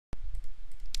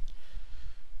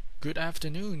Good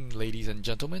afternoon, ladies and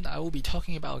gentlemen. I will be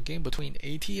talking about a game between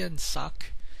aTnSocke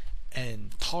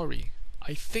and TaRrY.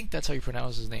 I think that's how you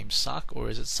pronounce his name, Socke, or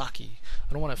is it Socke?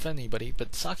 I don't want to offend anybody,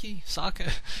 but Socke,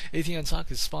 aTnSocke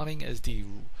is spawning as the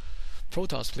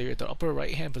Protoss player at the upper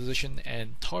right-hand position,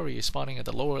 and TaRrY is spawning at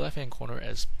the lower left-hand corner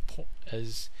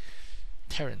as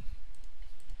Terran.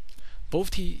 Both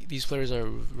these players are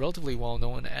relatively well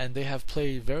known, and they have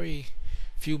played very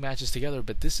few matches together,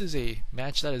 but this is a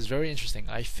match that is very interesting.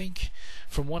 I think,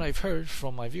 from what I've heard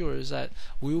from my viewers, that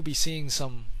we will be seeing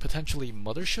some potentially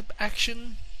mothership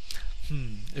action.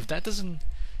 If that doesn't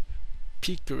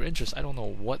pique your interest, I don't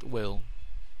know what will.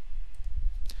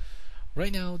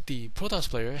 Right now, the Protoss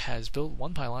player has built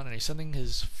one pylon and he's sending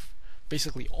his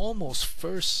basically almost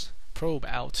first probe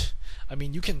out. I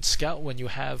mean, you can scout when you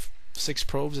have 6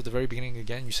 probes at the very beginning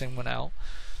again, you send one out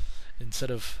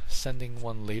instead of sending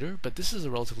one later, but this is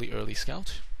a relatively early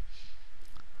scout.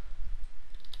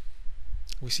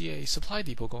 We see a supply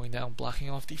depot going down, blocking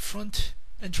off the front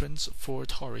entrance for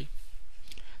TaRrY.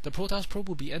 The Protoss probe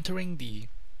will be entering the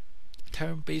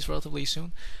Terran base relatively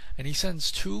soon, and he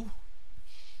sends 2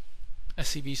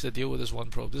 SCVs to deal with this one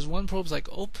probe. This one probe's like,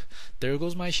 oh, there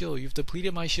goes my shield. You've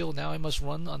depleted my shield. Now I must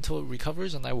run until it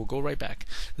recovers, and I will go right back.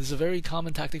 This is a very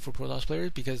common tactic for Protoss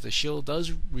players because the shield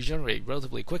does regenerate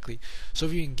relatively quickly. So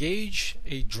if you engage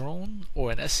a drone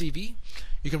or an SCV,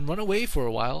 you can run away for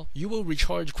a while. You will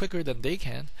recharge quicker than they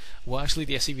can. Well, actually,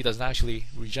 the SCV doesn't actually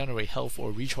regenerate health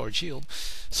or recharge shield.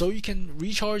 So you can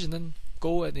recharge and then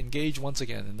go and engage once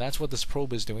again, and that's what this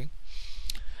probe is doing.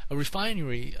 A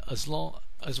refinery, as well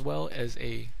as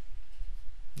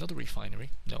another refinery.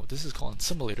 No, this is called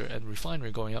simulator and refinery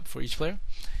going up for each player,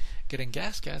 getting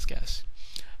gas,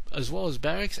 as well as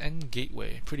barracks and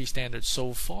gateway. Pretty standard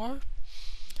so far.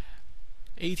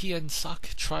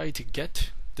 aTnSocke tried to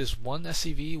get this one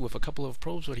SCV with a couple of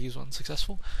probes, but he was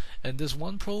unsuccessful. And this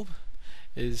one probe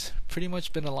is pretty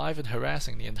much been alive and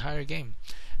harassing the entire game.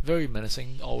 Very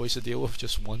menacing, always to deal with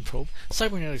just one probe.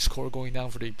 Cybernetics core going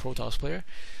down for the Protoss player.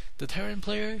 The Terran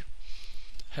player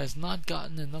has not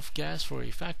gotten enough gas for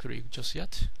a factory just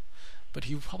yet, but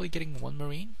he's probably getting 1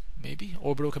 marine, maybe.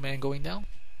 Orbital command going down.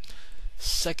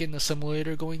 Second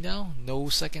assimilator going down. No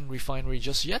second refinery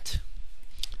just yet.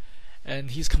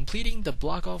 And he's completing the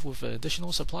block off with an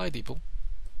additional supply depot.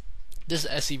 This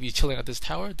SCV is chilling at this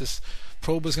tower. This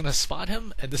probe is going to spot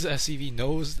him, and this SCV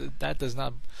knows that does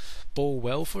not bode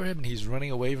well for him, and he's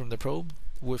running away from the probe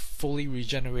with fully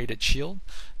regenerated shield.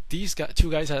 These two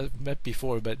guys have met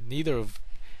before, but neither of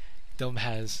them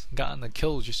has gotten a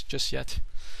kill just yet.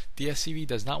 The SCV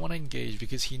does not want to engage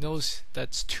because he knows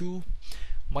that's too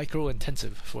micro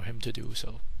intensive for him to do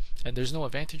so, and there's no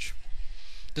advantage.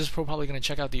 This is probably going to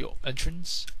check out the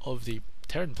entrance of the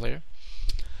Terran player.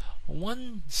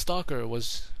 One Stalker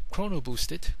was chrono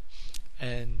boosted,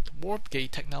 and warp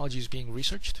gate technology is being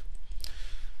researched.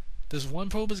 This one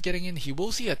probe is getting in. He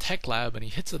will see a tech lab, and he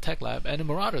hits the tech lab, and a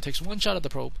Marauder takes 1 shot at the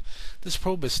probe. This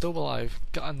probe is still alive,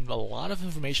 gotten a lot of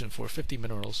information for 50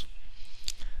 minerals.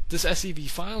 This SCV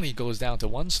finally goes down to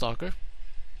 1 Stalker.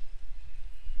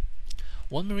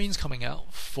 1 Marine's coming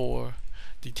out for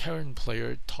the Terran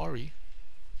player, TaRrY.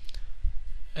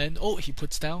 And oh, he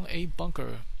puts down a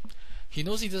bunker. He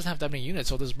knows he doesn't have that many units,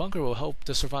 so this bunker will help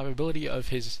the survivability of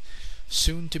his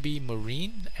soon-to-be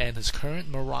Marine and his current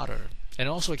Marauder. And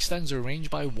it also extends their range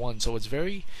by 1, so it's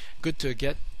very good to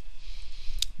get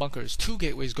bunkers. 2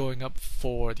 gateways going up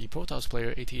for the Protoss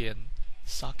player,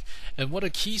 aTnSocke. And what a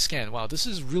key scan. Wow, this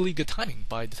is really good timing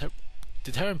by the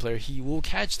Terran player. He will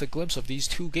catch the glimpse of these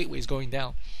 2 gateways going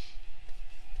down.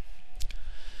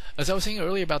 As I was saying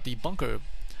earlier about the bunker,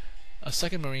 a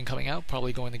second Marine coming out,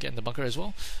 probably going to get in the bunker as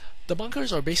well. The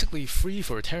bunkers are basically free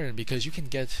for a Terran because you can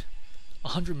get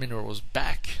 100 minerals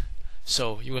back.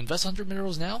 So you invest 100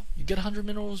 minerals now, you get 100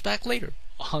 minerals back later.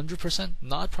 100%,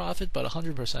 not profit, but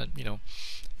 100%,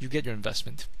 you get your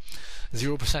investment.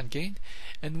 0% gain.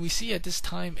 And we see at this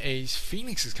time a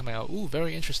Phoenix is coming out. Ooh,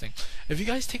 very interesting. If you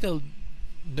guys take a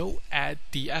note at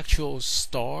the actual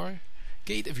star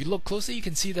gate, if you look closely, you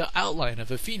can see the outline of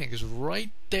a Phoenix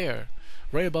right there,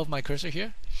 right above my cursor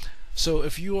here. So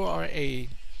if you are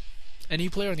any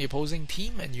player on the opposing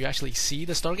team and you actually see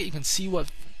the Stargate, you can see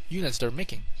what units they're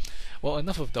making. Well,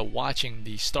 enough of the watching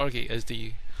the Stargate as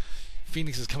the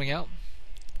Phoenix is coming out.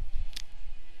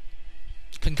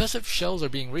 Concussive shells are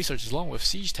being researched along with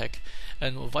siege tech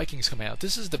and Vikings coming out.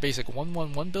 This is the basic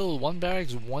 1-1-1 build, 1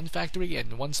 barracks, 1 factory,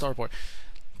 and 1 starport.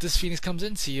 This Phoenix comes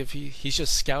in, see if he's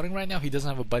just scouting right now. He doesn't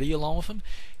have a buddy along with him.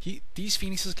 These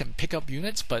Phoenixes can pick up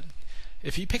units, but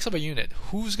if he picks up a unit,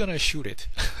 who's gonna shoot it?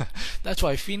 That's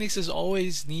why Phoenixes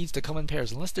always needs to come in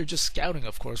pairs, unless they're just scouting,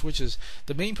 of course, which is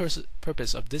the main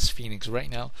purpose of this Phoenix right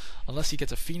now, unless he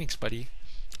gets a Phoenix buddy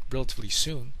relatively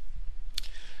soon.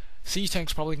 Siege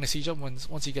Tank's probably gonna siege up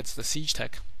once he gets the Siege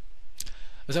Tech.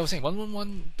 As I was saying,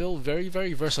 111 build very,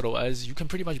 very versatile, as you can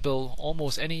pretty much build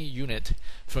almost any unit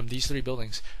from these 3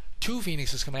 buildings. 2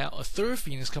 Phoenixes coming out, a 3rd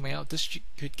Phoenix coming out. This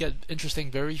could get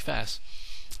interesting very fast.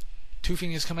 2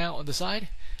 Phoenixes come out on the side,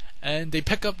 and they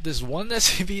pick up this one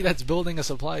SCV that's building a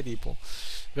supply depot.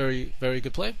 Very, very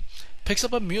good play. Picks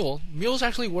up a Mule. Mule's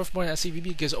actually worth more than SCV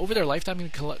because over their lifetime you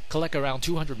can collect around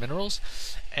 200 minerals,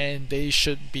 and they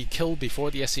should be killed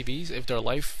before the SCVs if their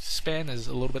lifespan is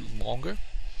a little bit longer.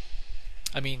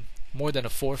 I mean, more than a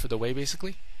fourth of the way,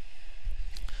 basically.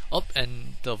 Up,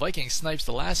 and the Viking snipes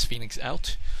the last Phoenix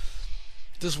out.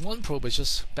 This one probe is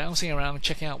just bouncing around,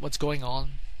 checking out what's going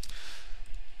on.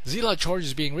 Zealot charge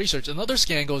is being researched. Another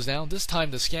scan goes down. This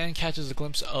time the scan catches a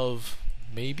glimpse of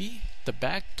maybe the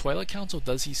back Twilight Council.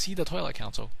 Does he see the Twilight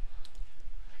Council?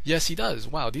 Yes, he does.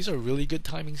 Wow, these are really good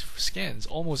timings for scans.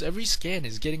 Almost every scan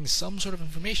is getting some sort of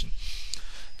information.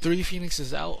 3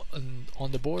 Phoenixes out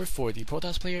on the board for the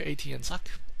Protoss player, aTnSocke.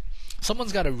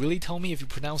 Someone's got to really tell me if you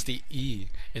pronounce the E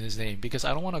in his name, because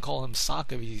I don't want to call him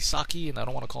Socke if he's Socke, and I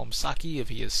don't want to call him Socke if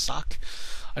he is Socke.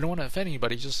 I don't want to offend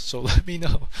anybody, just so let me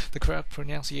know the correct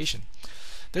pronunciation.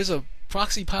 There's a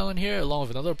proxy pylon here along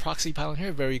with another proxy pylon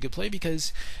here. Very good play,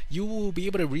 because you will be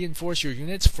able to reinforce your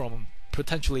units from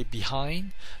potentially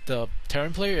behind the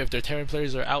Terran player if their Terran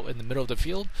players are out in the middle of the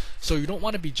field. So you don't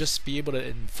want to just be able to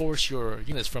enforce your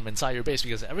units from inside your base,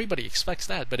 because everybody expects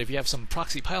that. But if you have some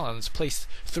proxy pylons placed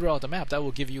throughout the map, that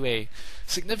will give you a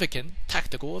significant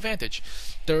tactical advantage.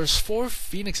 There's 4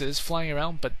 Phoenixes flying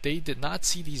around, but they did not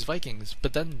see these Vikings.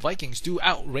 But then Vikings do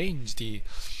outrange the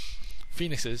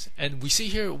Phoenixes, and we see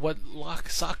here what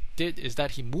Socke did is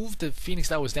that he moved the Phoenix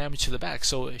that was damaged to the back.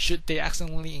 So should they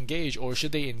accidentally engage, or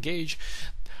should they engage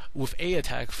with a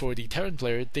attack for the Terran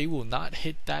player, they will not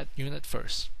hit that unit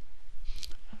first.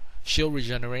 Shield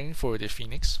regenerating for the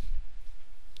Phoenix.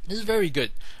 This is very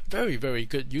good, very, very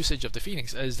good usage of the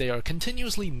Phoenix, as they are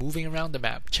continuously moving around the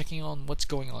map, checking on what's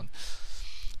going on.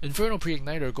 Inferno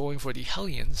Pre-Igniter going for the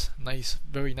Hellions. Nice,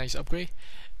 very nice upgrade.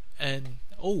 And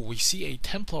oh, we see a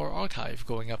Templar Archive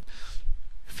going up.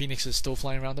 Phoenix is still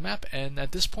flying around the map, and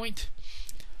at this point,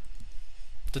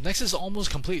 the Nexus is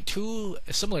almost complete. 2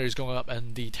 simulators going up,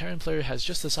 and the Terran player has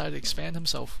just decided to expand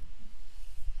himself.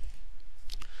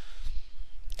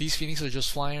 These Phoenixes are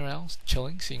just flying around,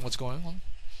 chilling, seeing what's going on.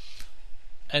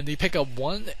 And they pick up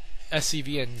 1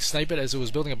 SCV and snipe it as it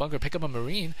was building a bunker, pick up a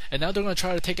Marine, and now they're going to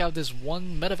try to take out this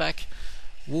 1 medevac.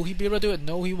 Will he be able to do it?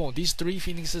 No, he won't. These 3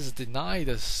 Phoenixes deny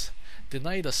the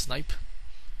snipe.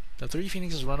 The 3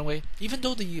 Phoenixes run away. Even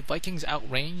though the Vikings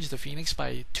outrange the Phoenix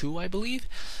by 2, I believe,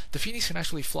 the Phoenix can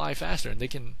actually fly faster, and they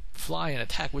can fly and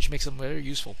attack, which makes them very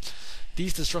useful.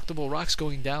 These destructible rocks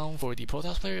going down for the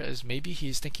Protoss player, as maybe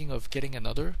he's thinking of getting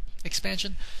another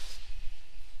expansion.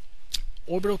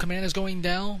 Orbital Command is going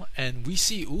down, and we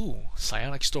see, ooh,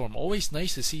 Psionic Storm. Always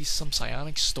nice to see some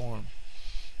Psionic Storm.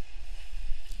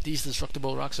 These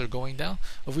destructible rocks are going down.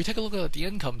 If we take a look at the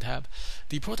income tab,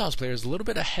 the Protoss player is a little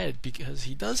bit ahead because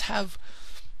he does have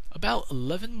about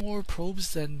 11 more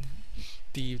probes than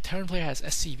the Terran player has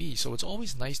SCV, so it's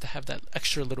always nice to have that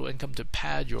extra little income to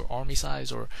pad your army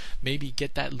size, or maybe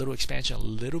get that little expansion a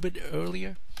little bit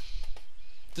earlier.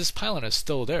 This pylon is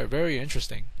still there, very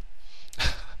interesting.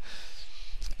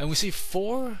 And we see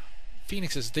 4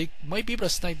 Phoenixes. They might be able to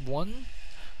snipe 1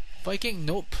 Viking.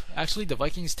 Nope. Actually, the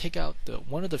Vikings take out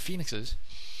one of the Phoenixes.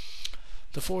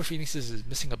 The 4 Phoenixes is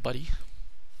missing a buddy.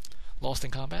 Lost in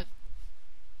combat.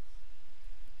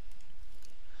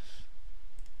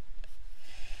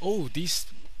 Oh, these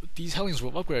Hellions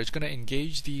with upgrades are going to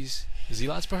engage these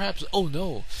Zealots perhaps? Oh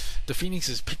no. The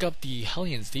Phoenixes pick up the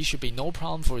Hellions. These should be no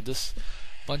problem for this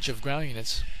bunch of ground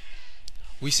units.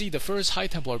 We see the first High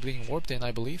Templar being warped in,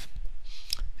 I believe.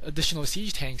 Additional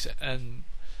siege tanks and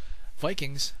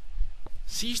Vikings.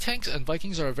 Siege tanks and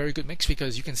Vikings are a very good mix,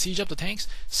 because you can siege up the tanks,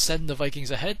 send the Vikings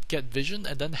ahead, get vision,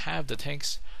 and then have the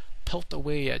tanks pelt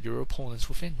away at your opponents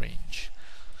within range.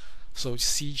 So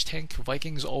siege tank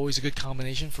Vikings always a good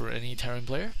combination for any Terran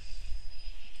player.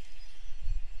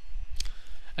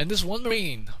 And this one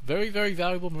Marine, very, very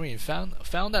valuable Marine, found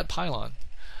that pylon.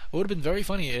 It would have been very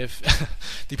funny if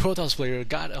the Protoss player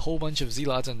got a whole bunch of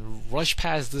Zealots and rushed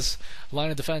past this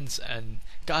line of defense and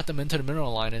got them into the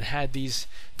mineral line and had these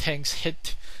tanks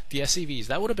hit the SCVs.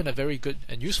 That would have been a very good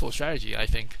and useful strategy, I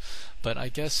think. But I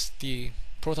guess the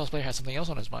Protoss player had something else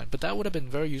on his mind. But that would have been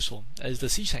very useful, as the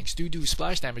siege tanks do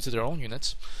splash damage to their own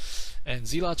units. and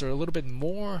Zealots are a little bit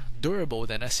more durable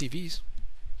than SCVs.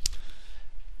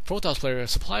 Protoss player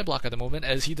supply block at the moment,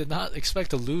 as he did not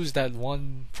expect to lose that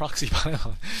one proxy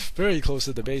pylon very close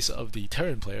to the base of the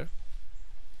Terran player.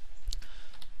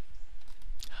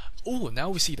 Oh, now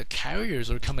we see the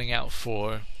carriers are coming out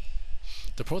for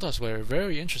the Protoss player.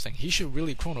 Very interesting. He should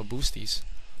really chrono boost these,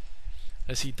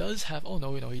 as he does have. Oh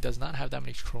no, he does not have that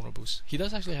many chrono boosts. He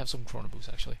does actually have some chrono boosts.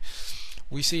 Actually,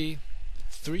 we see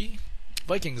 3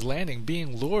 Vikings landing,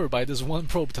 being lured by this one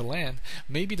probe to land.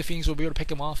 Maybe the Phoenix will be able to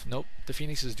pick him off. Nope, the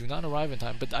Phoenixes do not arrive in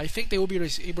time, but I think they will be able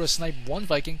to snipe one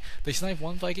Viking. They snipe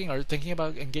one Viking, are thinking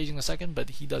about engaging the second,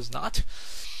 but he does not.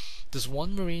 This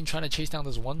one Marine trying to chase down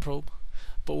this one probe,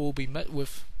 but will be met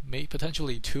with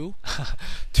potentially 2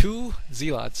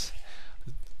 Zealots.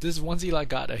 This one Zealot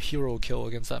got a hero kill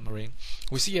against that Marine.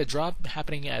 We see a drop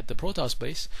happening at the Protoss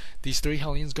base. These 3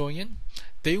 Hellions going in.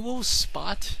 They will see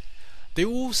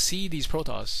these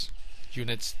Protoss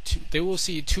units. They will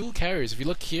see 2 carriers. If you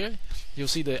look here, you'll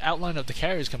see the outline of the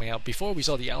carriers coming out. Before, we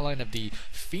saw the outline of the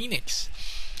Phoenix.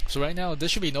 So right now,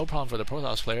 this should be no problem for the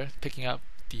Protoss player, picking up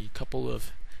the couple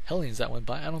of Hellions that went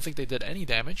by. I don't think they did any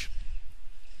damage.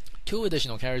 2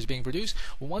 additional carriers being produced.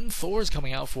 1 Thor is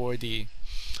coming out for the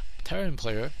Terran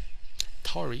player,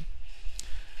 TaRrY.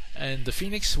 And the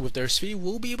Phoenix, with their speed,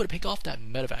 will be able to pick off that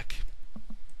medevac.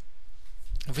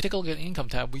 If we take a look at the income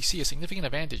tab, we see a significant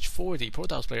advantage for the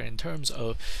Protoss player in terms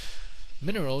of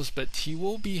minerals, but he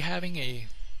will be having a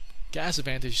gas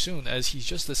advantage soon, as he's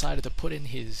just decided to put in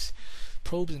his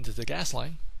probes into the gas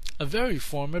line. A very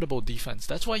formidable defense.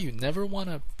 That's why you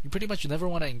pretty much never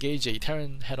want to engage a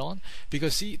Terran head-on,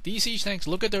 because these siege tanks,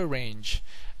 look at their range.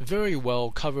 Very well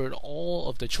covered all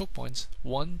of the choke points,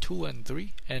 1, 2, and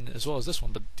 3, and as well as this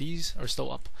one, but these are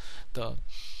still up. The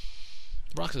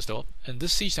rocks are still up, and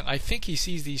this siege tank, I think he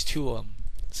sees these 2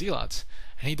 Zealots,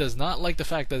 and he does not like the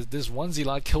fact that this one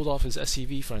Zealot killed off his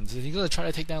SCV friends. He's going to try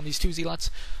to take down these 2 Zealots,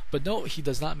 but no, he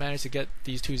does not manage to get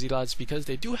these 2 Zealots because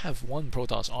they do have 1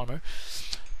 Protoss armor.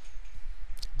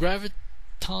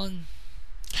 Graviton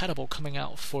catapult coming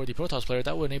out for the Protoss player.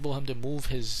 That will enable him to move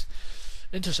his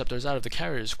interceptors out of the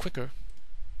carriers quicker.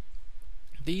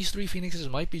 These 3 Phoenixes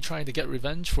might be trying to get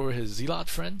revenge for his Zealot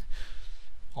friend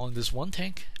on this one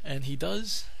tank, and he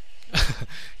does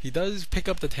he does pick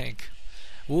up the tank.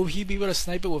 Will he be able to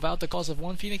snipe it without the cost of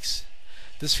 1 Phoenix?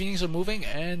 This Phoenix are moving,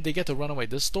 and they get to run away.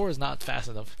 This Thor is not fast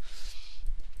enough.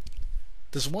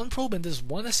 This one probe and this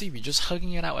one SCV just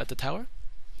hugging it out at the tower.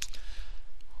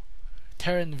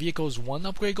 Terran vehicles 1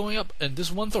 upgrade going up, and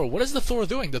this one Thor. What is the Thor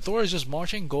doing? The Thor is just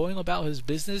marching, going about his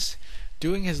business,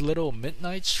 doing his little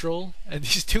midnight stroll, and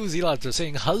these 2 Zealots are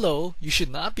saying, hello, you should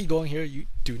not be going here, you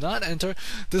do not enter.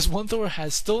 This one Thor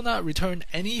has still not returned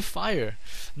any fire,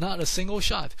 not a single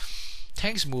shot.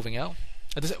 Tanks moving out.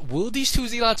 Will these 2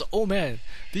 Zealots, oh man,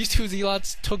 these 2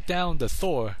 Zealots took down the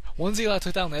Thor. 1 Zealot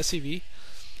took down the SCV,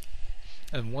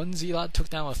 and 1 Zealot took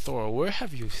down a Thor. Where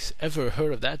have you ever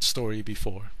heard of that story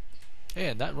before?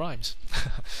 And that rhymes.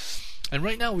 And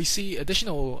right now we see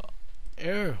additional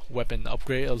air weapon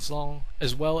upgrade as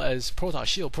well as Protoss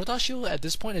shield. Protoss shield at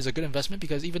this point is a good investment,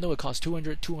 because even though it costs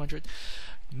 200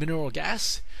 mineral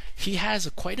gas, he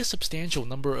has quite a substantial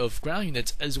number of ground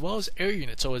units as well as air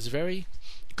units, so it's very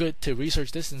good to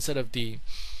research this instead of the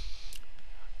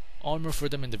armor for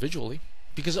them individually,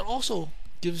 because it also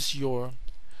gives your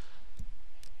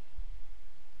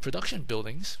production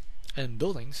buildings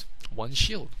 1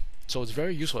 shield. So it's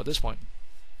very useful at this point.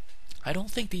 I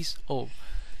don't think these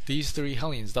 3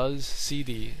 Hellions does see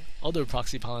the other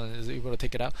proxy pylon is able to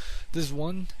take it out. This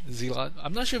one Zealot,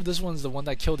 I'm not sure if this one's the one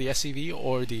that killed the SCV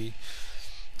or the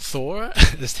Thor.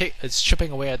 It's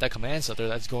chipping away at that command center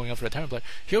that's going up for the Terran player.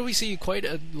 Here we see quite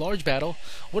a large battle.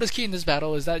 What is key in this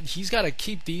battle is that he's got to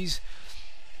keep these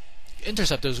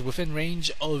interceptors within range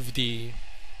of the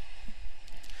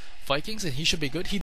Vikings, and he should be good. He